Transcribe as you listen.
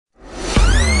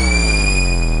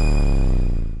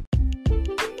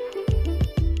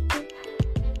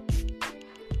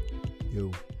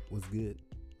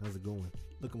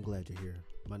glad you're here.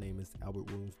 My name is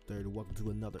Albert Williams III. Welcome to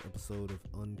another episode of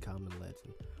Uncommon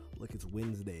Legend. Look, it's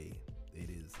Wednesday. It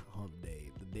is hump day,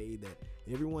 the day that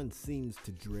everyone seems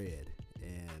to dread,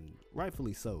 and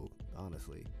rightfully so,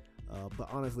 honestly. But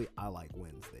honestly, I like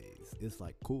Wednesdays. It's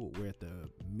like, cool, we're at the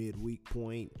midweek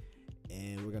point,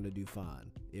 and we're going to do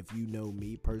fine. If you know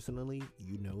me personally,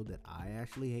 you know that I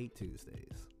actually hate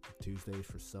Tuesdays. Tuesdays,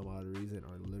 for some odd reason,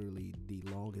 are literally the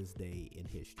longest day in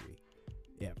history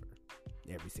ever,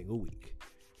 every single week.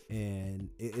 And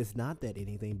it's not that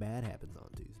anything bad happens on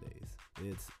Tuesdays.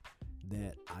 It's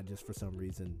that I just, for some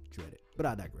reason, dread it. But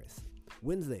I digress.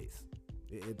 Wednesdays,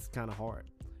 it's kind of hard.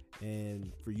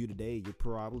 And for you today, you're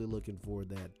probably looking for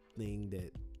that thing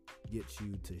that gets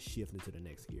you to shift into the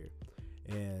next gear.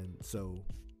 And so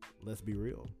let's be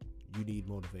real. You need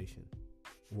motivation.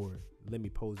 Or let me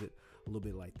pose it a little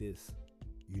bit like this.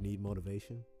 You need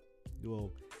motivation?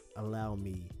 Well, allow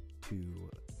me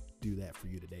to do that for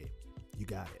you today. You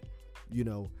got it. You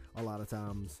know, a lot of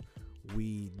times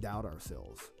we doubt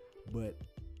ourselves, but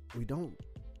we don't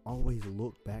always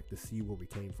look back to see where we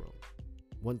came from.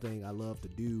 One thing I love to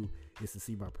do is to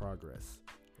see my progress.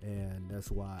 And that's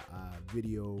why I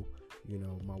video,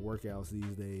 my workouts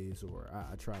these days, or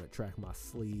I try to track my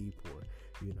sleep, or,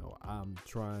 I'm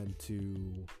trying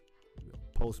to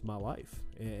post my life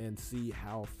and see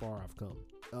how far I've come.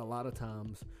 A lot of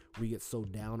times we get so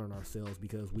down on ourselves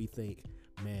because we think,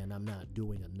 man, I'm not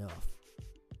doing enough.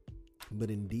 But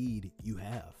indeed, you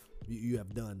have. You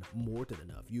have done more than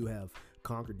enough. You have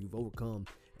conquered, you've overcome.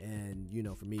 And,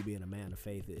 for me, being a man of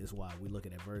faith is why we look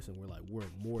at that verse and we're like, we're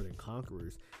more than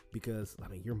conquerors, because,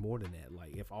 you're more than that.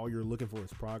 Like, if all you're looking for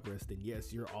is progress, then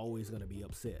yes, you're always going to be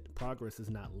upset. Progress is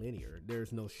not linear.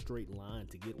 There's no straight line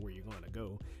to get where you're going to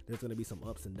go. There's going to be some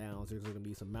ups and downs. There's going to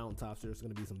be some mountaintops. There's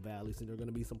going to be some valleys, and there's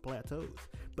going to be some plateaus.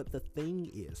 But the thing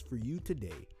is, for you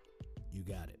today, you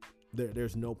got it.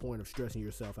 There's no point of stressing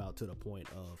yourself out to the point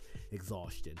of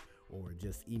exhaustion or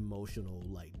just emotional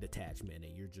detachment,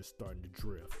 and you're just starting to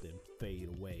drift and fade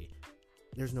away.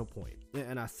 There's no point.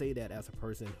 And I say that as a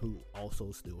person who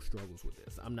also still struggles with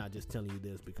this. I'm not just telling you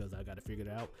this because I got it figured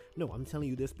out. No, I'm telling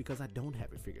you this because I don't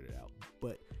have it figured out.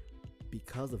 But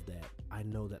because of that, I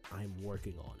know that I'm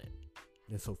working on it.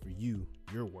 And so for you,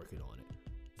 you're working on it.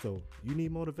 So you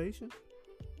need motivation?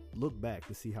 Look back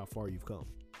to see how far you've come.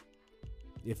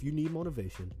 If you need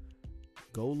motivation,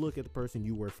 go look at the person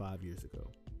you were 5 years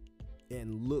ago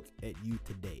and look at you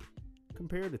today.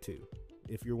 Compare the two,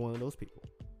 if you're one of those people,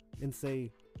 and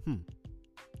say,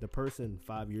 the person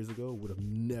 5 years ago would have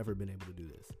never been able to do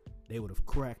this. They would have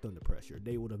cracked under pressure.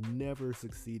 They would have never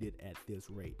succeeded at this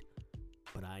rate,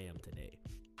 but I am today.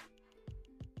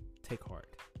 Take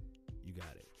heart. You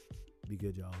got it. Be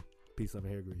good, y'all. Peace, love,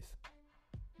 and hair grease.